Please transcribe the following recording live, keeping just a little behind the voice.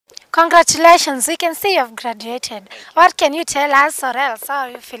Congratulations, we can see you've graduated. What can you tell us or else? How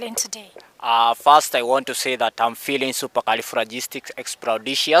are you feeling today? First, I want to say that I'm feeling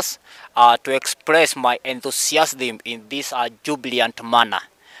supercalifragisticexpialidocious to express my enthusiasm in this jubilant manner.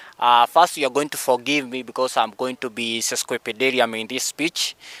 First, you are going to forgive me because I'm going to be sesquipedalian in this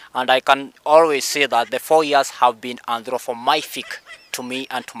speech, and I can always say that the 4 years have been anthropomorphic to me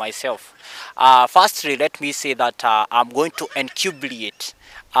and to myself. Firstly, let me say that I'm going to encubulate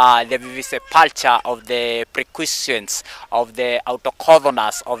the vivisipulture of the precautions of the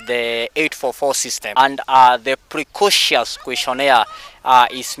autochthonous of the 844 system, and the precocious questionnaire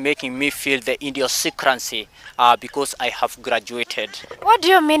is making me feel the idiosyncrasy because I have graduated. What do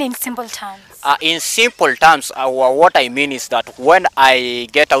you mean in simple terms? In simple terms, what I mean is that when I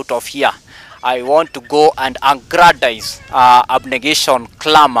get out of here, I want to go and aggrandize abnegation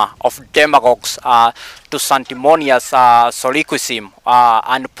clamor of demagogues to sanctimonious soliloquism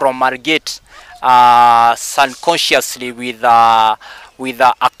and promulgate unconsciously with a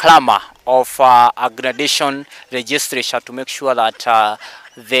clamor of aggradation registration to make sure that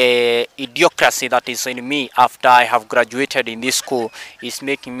the idiocracy that is in me after I have graduated in this school is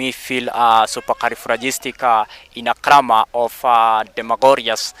making me feel supercalifragistic in a clamor of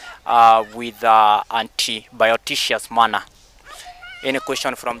demagogious with anti-bioticious manner. Any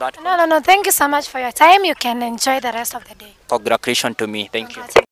question from that? No. Thank you so much for your time. You can enjoy the rest of the day. Congratulations to me. Thank you.